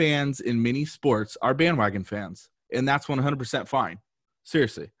 many fans in many sports are bandwagon fans, and that's 100% fine,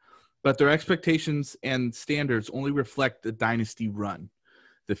 seriously. But their expectations and standards only reflect the dynasty run.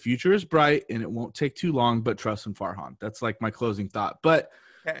 The future is bright, and it won't take too long, but trust in Farhan. That's like my closing thought. But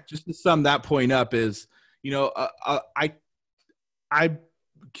just to sum that point up is, I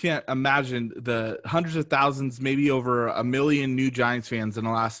can't imagine the hundreds of thousands, maybe over 1 million new Giants fans in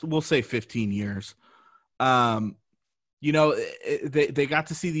the last, we'll say 15 years. They got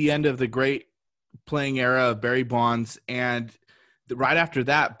to see the end of the great playing era of Barry Bonds. And right after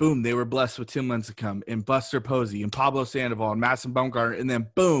that, boom, they were blessed with Tim Lincecum and Buster Posey and Pablo Sandoval and Madison Bumgarner. And then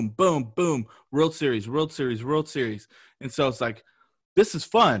boom, boom, boom, World Series. And so it's like, this is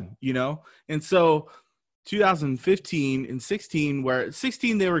fun, And so 2015 and 16, where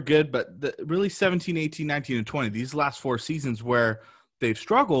 16 they were good, but really 17, 18, 19, and 20, these last 4 seasons where they've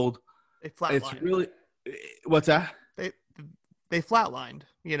struggled, it's really – what's that? They flatlined,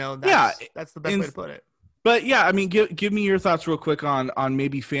 that's the best way to put it. But, yeah, I mean, give me your thoughts real quick on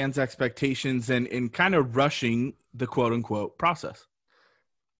maybe fans' expectations and kind of rushing the quote-unquote process.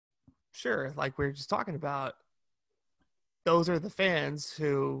 Sure. Like we were just talking about, those are the fans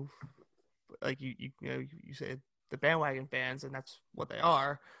who, like you say the bandwagon fans, and that's what they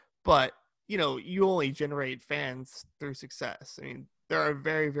are. But, you only generate fans through success. I mean, there are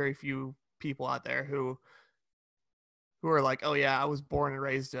very, very few people out there who are like, oh, yeah, I was born and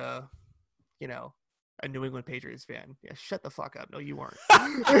raised a New England Patriots fan. Yeah, shut the fuck up. No, you weren't.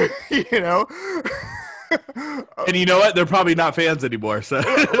 And you know what? They're probably not fans anymore. So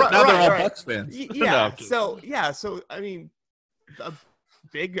now they're all Bucs fans. Yeah. So I mean, a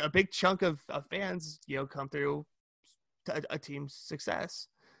big chunk of fans, come through a team's success.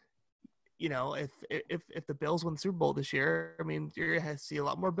 If the Bills win the Super Bowl this year, I mean, you're gonna see a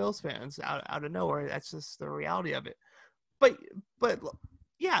lot more Bills fans out of nowhere. That's just the reality of it. But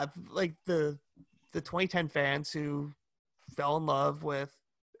yeah, like the 2010 fans who fell in love with,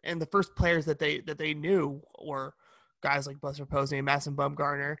 and the first players that they knew were guys like Buster Posey and Madison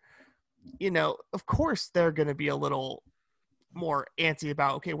Bumgarner. Of course they're going to be a little more antsy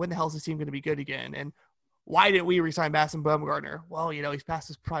about, okay, when the hell is this team going to be good again? And why didn't we resign Madison Bumgarner? Well, he's past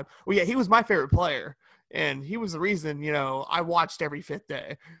his prime. Well, yeah, he was my favorite player, and he was the reason, I watched every 5th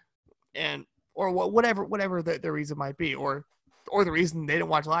day, or whatever the reason might be, or the reason they didn't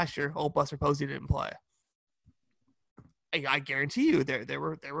watch last year. Oh, Buster Posey didn't play. I guarantee you there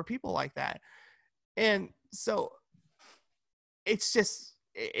were people like that. And so it's just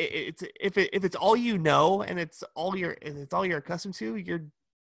it's if it's all you know and it's all you're accustomed to,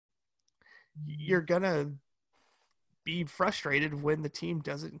 you're gonna be frustrated when the team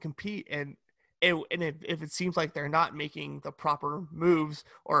doesn't compete. And if it seems like they're not making the proper moves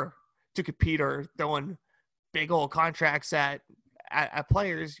or to compete or throwing big old contracts at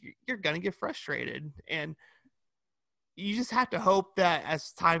players, you're gonna get frustrated. And you just have to hope that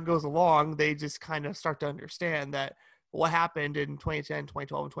as time goes along, they just kind of start to understand that what happened in 2010,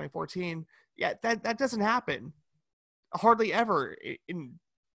 2012, and 2014, that doesn't happen hardly ever in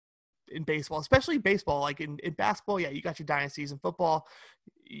baseball, especially baseball. Like in basketball, you got your dynasties. In football,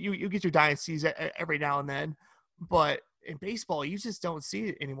 you get your dynasties every now and then, but in baseball, you just don't see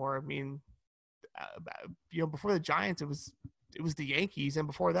it anymore. I mean, before the Giants, it was the Yankees, and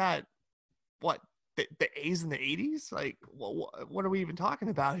before that, what the A's in the 80s? Like, what are we even talking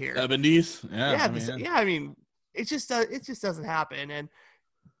about here? 70s, I mean, it just doesn't happen. And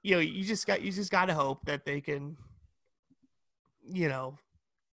you just got to hope that they can,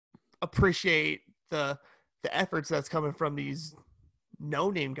 appreciate the efforts that's coming from these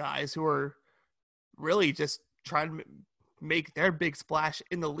no-name guys who are really just trying to make their big splash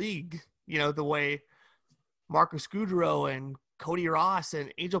in the league, the way Marcus Goodrow and Cody Ross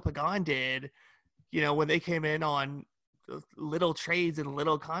and Angel Pagan did, when they came in on little trades and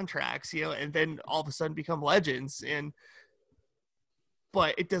little contracts, and then all of a sudden become legends.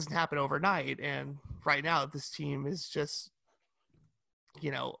 But it doesn't happen overnight. And right now this team is just,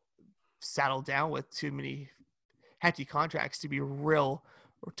 saddled down with too many hefty contracts to be real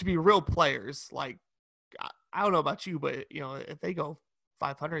players. Like, I don't know about you, but if they go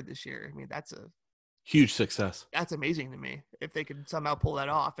 500 this year, I mean, that's a huge success. That's amazing to me if they could somehow pull that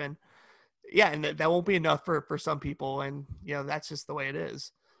off. And and that won't be enough for some people. And, that's just the way it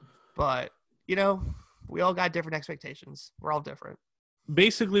is. But, we all got different expectations. We're all different.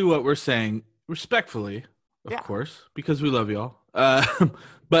 Basically what we're saying, respectfully, of course, because we love y'all.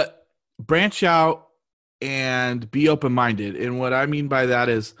 But branch out and be open-minded. And what I mean by that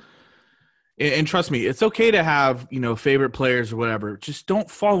is, and trust me, it's okay to have, favorite players or whatever. Just don't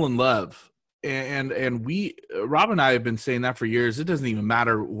fall in love. And we, Rob and I have been saying that for years. It doesn't even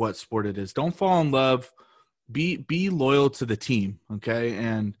matter what sport it is. Don't fall in love. Be loyal to the team. Okay.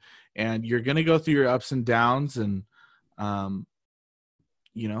 And you're going to go through your ups and downs, and, that's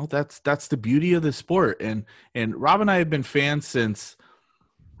the beauty of the sport. And Rob and I have been fans since,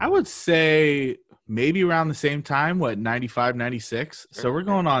 I would say, maybe around the same time, 95, 96. So we're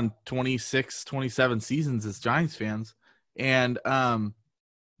going on 26, 27 seasons as Giants fans. And,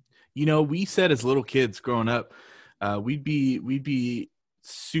 we said as little kids growing up, we'd be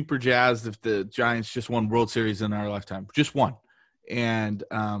super jazzed if the Giants just won World Series in our lifetime, just one. And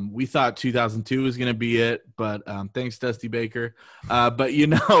we thought 2002 was going to be it, but thanks, Dusty Baker. But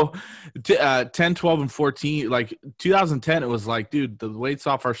 10, 12, and 14, like 2010, it was like, dude, the weight's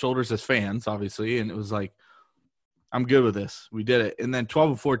off our shoulders as fans, obviously, and it was like, I'm good with this. We did it. And then 12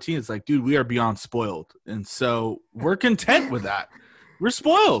 and 14, it's like, dude, we are beyond spoiled, and so we're content with that. We're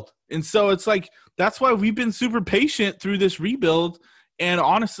spoiled, and so it's like that's why we've been super patient through this rebuild. And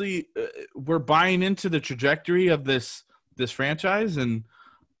honestly, we're buying into the trajectory of this franchise, and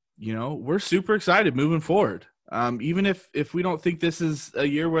we're super excited moving forward. Even if we don't think this is a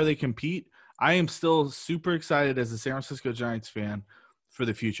year where they compete, I am still super excited as a San Francisco Giants fan for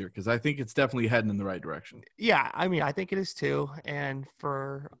the future, because I think it's definitely heading in the right direction. Yeah, I mean, I think it is too. And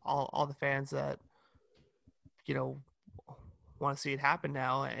for all the fans that want to see it happen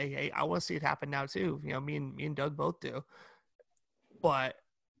now, I want to see it happen now too. Me and Doug both do. But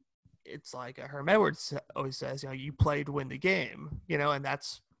it's like Herm Edwards always says, you play to win the game, and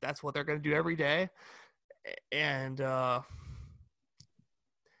that's what they're going to do every day. And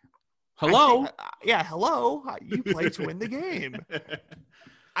hello, hello, you play to win the game.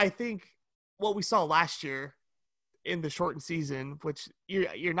 I think what we saw last year in the shortened season, which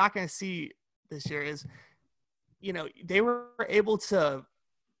you're not going to see this year, is they were able to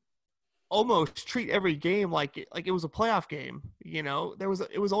almost treat every game like it was a playoff game. It was a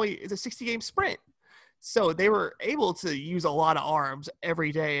 60-game sprint. So they were able to use a lot of arms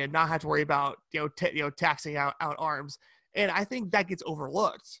every day and not have to worry about, taxing out arms. And I think that gets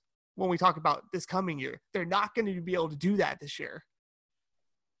overlooked when we talk about this coming year. They're not going to be able to do that this year.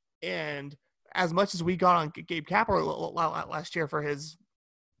 And as much as we got on Gabe Kapler last year for his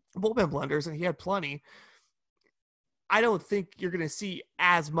bullpen blunders, and he had plenty, I don't think you're going to see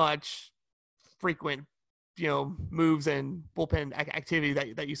as much frequent, moves and bullpen activity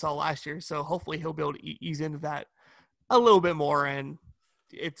that you saw last year. So hopefully he'll be able to ease into that a little bit more, and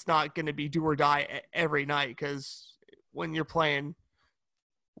it's not going to be do or die every night, because when you're playing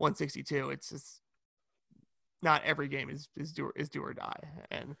 162, it's just not every game is do or die.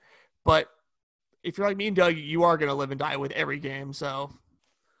 But if you're like me and Doug, you are going to live and die with every game. So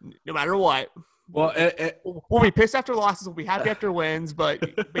no matter what, well, we'll be pissed after losses. We'll be happy after wins, but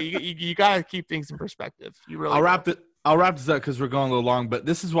you got to keep things in perspective. You really. I'll wrap this up because we're going a little long, but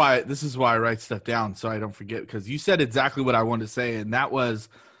this is why I write stuff down so I don't forget, because you said exactly what I wanted to say, and that was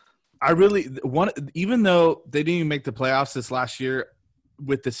even though they didn't even make the playoffs this last year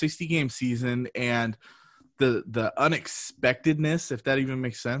with the 60-game season and the unexpectedness, if that even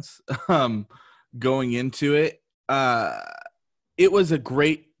makes sense, going into it, it was it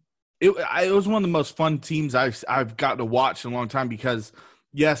was one of the most fun teams I've gotten to watch in a long time, because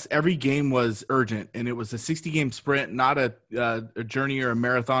yes, every game was urgent, and it was a 60-game sprint, not a journey or a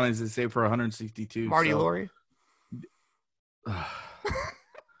marathon, as they say, for 162. Marty Laurie.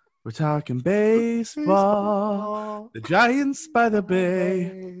 We're talking baseball. The Giants by the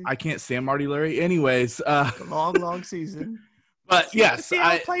Bay. I can't stand Marty Laurie. Anyways, long season. But see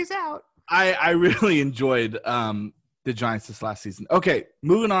how it plays out. I really enjoyed the Giants this last season. Okay,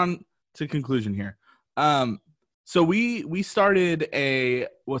 moving on to conclusion here. So we started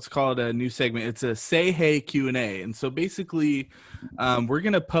what's called a new segment. It's a Say Hey Q&A. And so basically, we're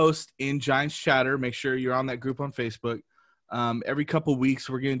going to post in Giants Chatter. Make sure you're on that group on Facebook. Every couple weeks,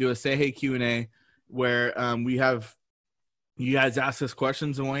 we're going to do a Say Hey Q&A where we have you guys ask us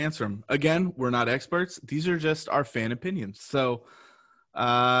questions and we'll answer them. Again, we're not experts. These are just our fan opinions. So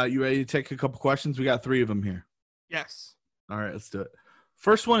you ready to take a couple questions? We got 3 of them here. Yes. All right, let's do it.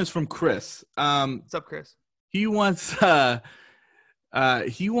 First one is from Chris. What's up, Chris? He wants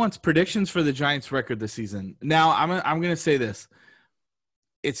predictions for the Giants record this season. Now, I'm going to say this.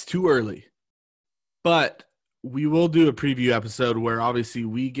 It's too early, but we will do a preview episode where obviously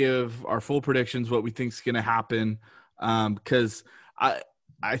we give our full predictions, what we think is going to happen. Because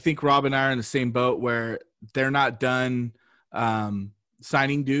I think Rob and I are in the same boat where they're not done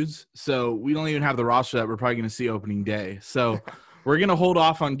signing dudes. So we don't even have the roster that we're probably going to see opening day. So we're going to hold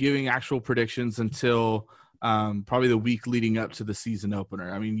off on giving actual predictions until probably the week leading up to the season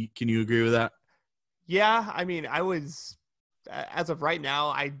opener. I mean, can you agree with that? Yeah. I mean, as of right now,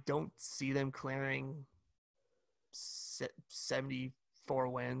 I don't see them clearing 74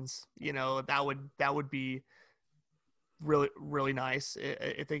 wins. You know, that would be really, really nice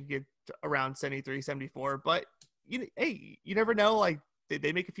if they could get around 73, 74. But hey, you never know. Like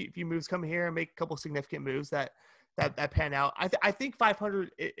they make a few moves, come here and make a couple significant moves that pan out. I think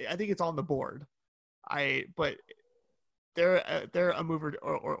 500. I think it's on the board. But they're a move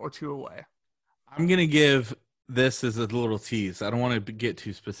or 2 away. I'm gonna give this as a little tease. I don't want to get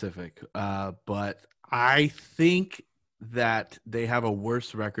too specific, but I think that they have a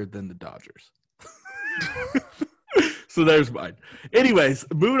worse record than the Dodgers. So there's mine. Anyways,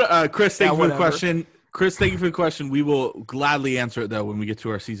 Chris, thank you for the question. Chris, thank you for the question. We will gladly answer it, though, when we get to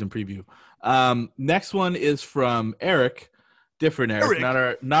our season preview. Next one is from Eric. Different Eric.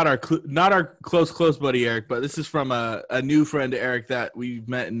 not our close buddy Eric, but this is from a new friend Eric that we've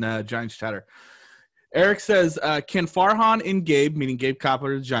met in Giants Chatter. Eric says, can Farhan and Gabe, meaning Gabe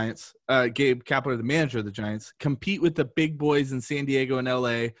Kapler of the Giants, Gabe Kapler, the manager of the Giants, compete with the big boys in San Diego and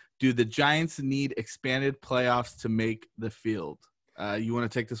LA? Do the Giants need expanded playoffs to make the field? You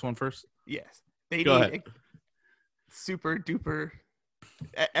want to take this one first? Yes. They Go need ahead. Super duper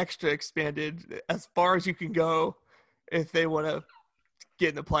extra expanded as far as you can go if they want to get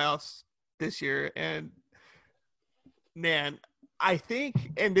in the playoffs this year. And man, I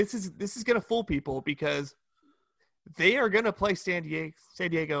think, and this is going to fool people because they are going to play San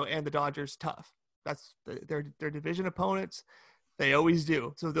Diego and the Dodgers tough. That's their division opponents. They always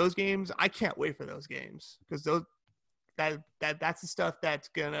do. So those games, I can't wait for those games because that's the stuff that's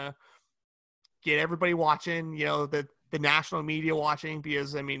going to get everybody watching, you know, the national media watching,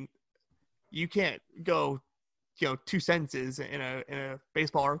 because I mean, you can't go, 2 sentences in a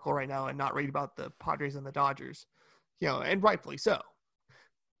baseball article right now and not read about the Padres and the Dodgers, and rightfully so.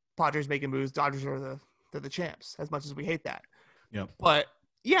 Padres making moves, Dodgers are the champs, as much as we hate that. Yeah. But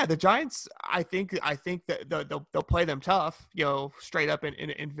yeah, the Giants, I think that they'll play them tough, straight up and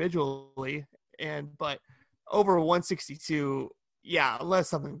individually, but over 162, yeah, unless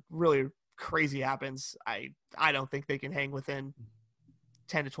something really crazy happens, I don't think they can hang within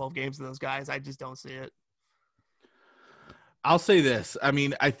 10 to 12 games of those guys. I just don't see it. I'll say this. I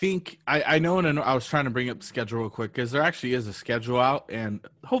mean, I think I know, and I was trying to bring up the schedule real quick because there actually is a schedule out, and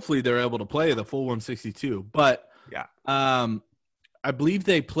hopefully they're able to play the full 162. But yeah, I believe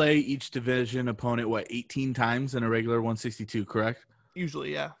they play each division opponent 18 times in a regular 162, correct?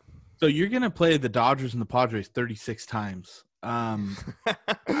 Usually, yeah. So you're going to play the Dodgers and the Padres 36 times.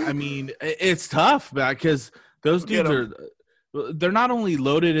 I mean, it's tough because those dudes they're not only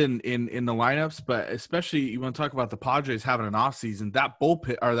loaded in the lineups, but especially you want to talk about the Padres having an off season. That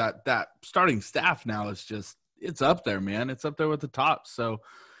bullpen or that starting staff now is just, it's up there, man. It's up there with the top. So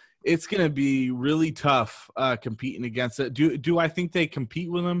it's going to be really tough competing against it. Do I think they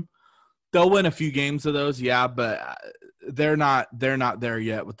compete with them? They'll win a few games of those, yeah, but they're not there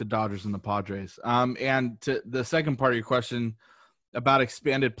yet with the Dodgers and the Padres. And to the second part of your question about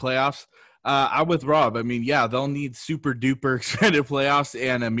expanded playoffs, I'm with Rob. I mean, yeah, they'll need super duper expanded playoffs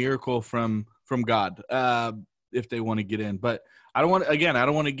and a miracle from God if they want to get in. But I don't want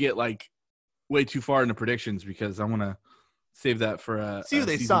to get like way too far into predictions because I want to save that for a see who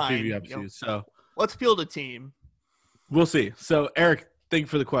they season sign. preview episode. So let's field a team. We'll see. So Eric, thank you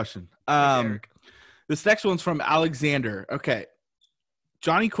for the question. Eric. This next one's from Alexander. Okay.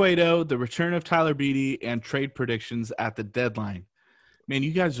 Johnny Cueto, the return of Tyler Beede, and trade predictions at the deadline. Man,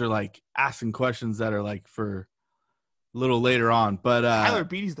 you guys are like asking questions that are like for a little later on. But Tyler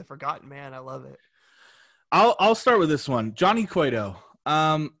Beaty's the forgotten man. I love it. I'll start with this one. Johnny Cueto.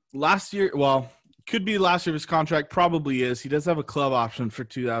 Last year, well, could be the last year of his contract. Probably is. He does have a club option for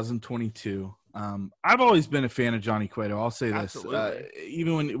 2022. I've always been a fan of Johnny Cueto. I'll say this,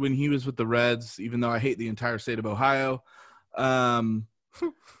 even when he was with the Reds, even though I hate the entire state of Ohio,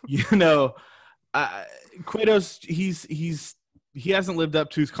 you know, Cueto's he hasn't lived up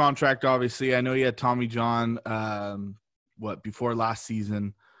to his contract. Obviously, I know he had Tommy John, before last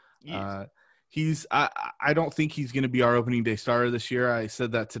season. Yes. I don't think he's going to be our opening day starter this year. I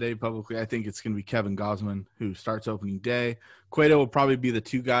said that today publicly. I think it's going to be Kevin Gausman who starts opening day. Cueto will probably be the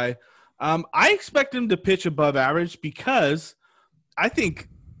 2 guy. I expect him to pitch above average because I think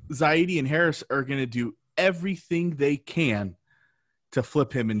Zaidi and Harris are going to do everything they can to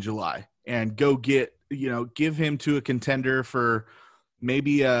flip him in July and go give him to a contender for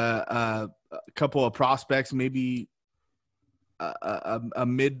maybe a couple of prospects, maybe a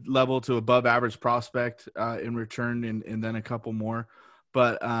mid-level to above average prospect in return, and then a couple more.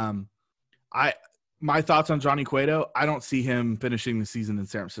 But my thoughts on Johnny Cueto, I don't see him finishing the season in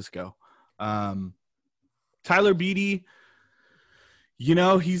San Francisco. Tyler Beede,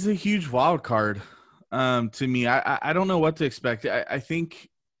 he's a huge wild card to me. I don't know what to expect. I think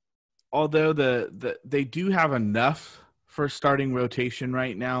although they do have enough for starting rotation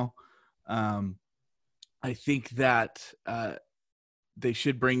right now, I think that they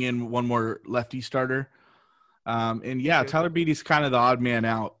should bring in one more lefty starter. Tyler Beaty's kind of the odd man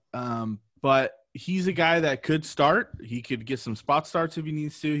out. But he's a guy that could start. He could get some spot starts if he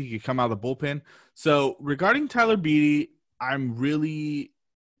needs to. He could come out of the bullpen. So regarding Tyler Beede, I'm really,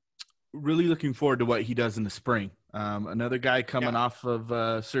 really looking forward to what he does in the spring. Another guy coming off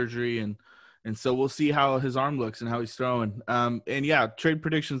of surgery, and so we'll see how his arm looks and how he's throwing. Trade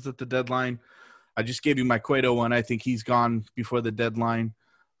predictions at the deadline. I just gave you my Cueto one. I think he's gone before the deadline.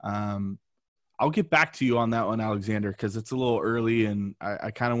 I'll get back to you on that one, Alexander, because it's a little early, and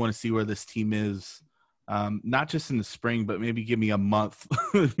I kind of want to see where this team is, not just in the spring, but maybe give me a month,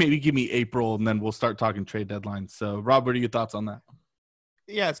 maybe give me April, and then we'll start talking trade deadlines. So, Rob, what are your thoughts on that?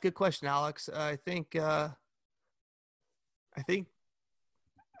 Yeah, it's a good question, Alex. I think if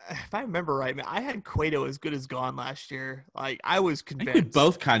I remember right, man, I had Cueto as good as gone last year. Like, I was convinced. I think we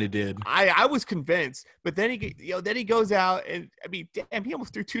both kind of did. I was convinced, but then he goes out and I mean, damn, he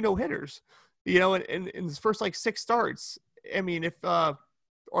almost threw 2 no-hitters. In his first 6 starts. I mean, or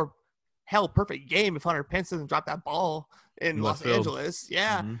hell, perfect game if Hunter Pence doesn't drop that ball in Los Angeles.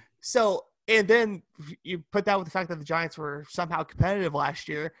 Yeah. Mm-hmm. So, and then you put that with the fact that the Giants were somehow competitive last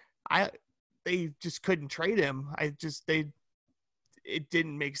year. They just couldn't trade him. It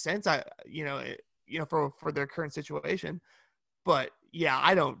didn't make sense. For their current situation. But yeah,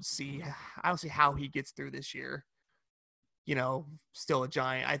 I don't see how he gets through this year. Still a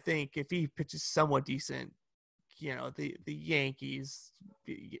Giant. I think if he pitches somewhat decent, the Yankees,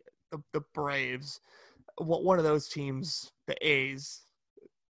 the Braves, one of those teams, the A's,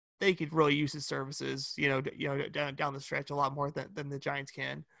 they could really use his services, down the stretch a lot more than the Giants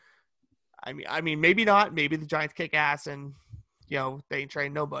can. I mean, maybe not. Maybe the Giants kick ass and, they ain't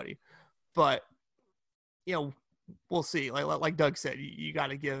trading nobody. But, we'll see. Like Doug said, you got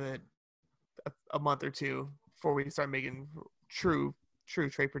to give it a month or two before we start making true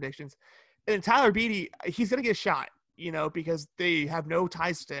trade predictions. And then Tyler Beede, he's going to get a shot, because they have no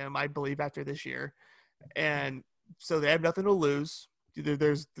ties to him, I believe, after this year. And so they have nothing to lose. They'll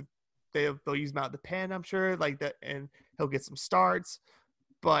use him out of the pen, I'm sure, like that. And he'll get some starts.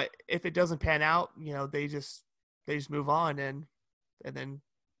 But if it doesn't pan out, they just move on, and then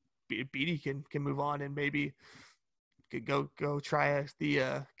Beatty can move on and maybe could go try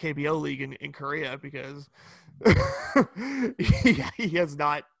the KBO league in Korea, because he has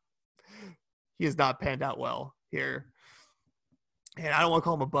not panned out well here. And I don't want to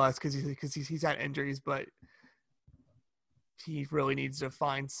call him a bust because he's had injuries, but he really needs to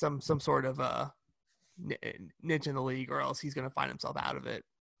find some sort of niche in the league, or else he's going to find himself out of it,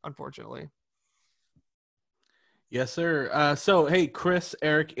 unfortunately. Yes, sir. So, hey, Chris,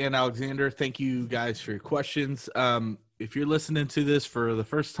 Eric, and Alexander, thank you guys for your questions. If you're listening to this for the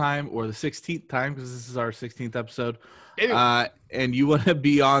first time or the 16th time, because this is our 16th episode, and you want to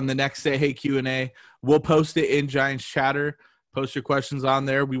be on the next Say Hey Q&A, we'll post it in Giants Chatter. Post your questions on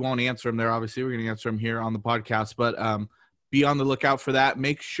there. We won't answer them there. Obviously, we're going to answer them here on the podcast, but be on the lookout for that.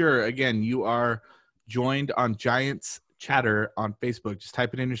 Make sure, again, you are joined on Giants Chatter on Facebook. Just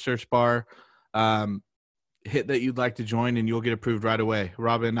type it in your search bar. Hit that you'd like to join, and you'll get approved right away.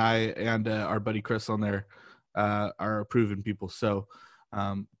 Robin and I and our buddy Chris on there are approving people. So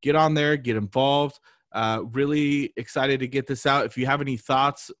get on there, get involved. Really excited to get this out. If you have any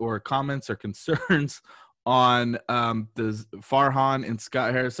thoughts or comments or concerns on the Farhan and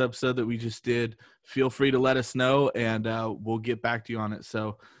Scott Harris episode that we just did, feel free to let us know, and we'll get back to you on it.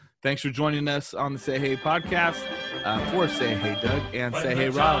 So thanks for joining us on the Say Hey podcast. For Say Hey Doug and Say Hey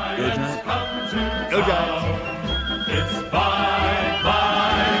Rob. Go Giants. Go Giants. It's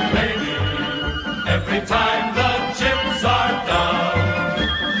bye-bye, baby. Every time the chips are down,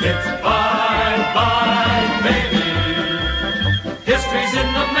 it's bye-bye, baby. History's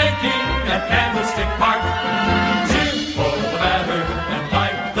in the making at Candlestick Park. Cheer for the batter and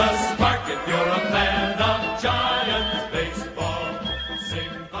light the spark. If you're a fan of Giants baseball,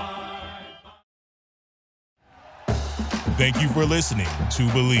 sing bye-bye. Thank you for listening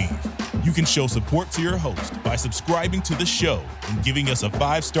to Believe. You can show support to your host by subscribing to the show and giving us a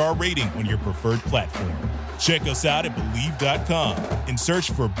 5-star rating on your preferred platform. Check us out at Believe.com and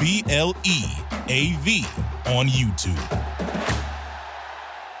search for BLEAV on YouTube.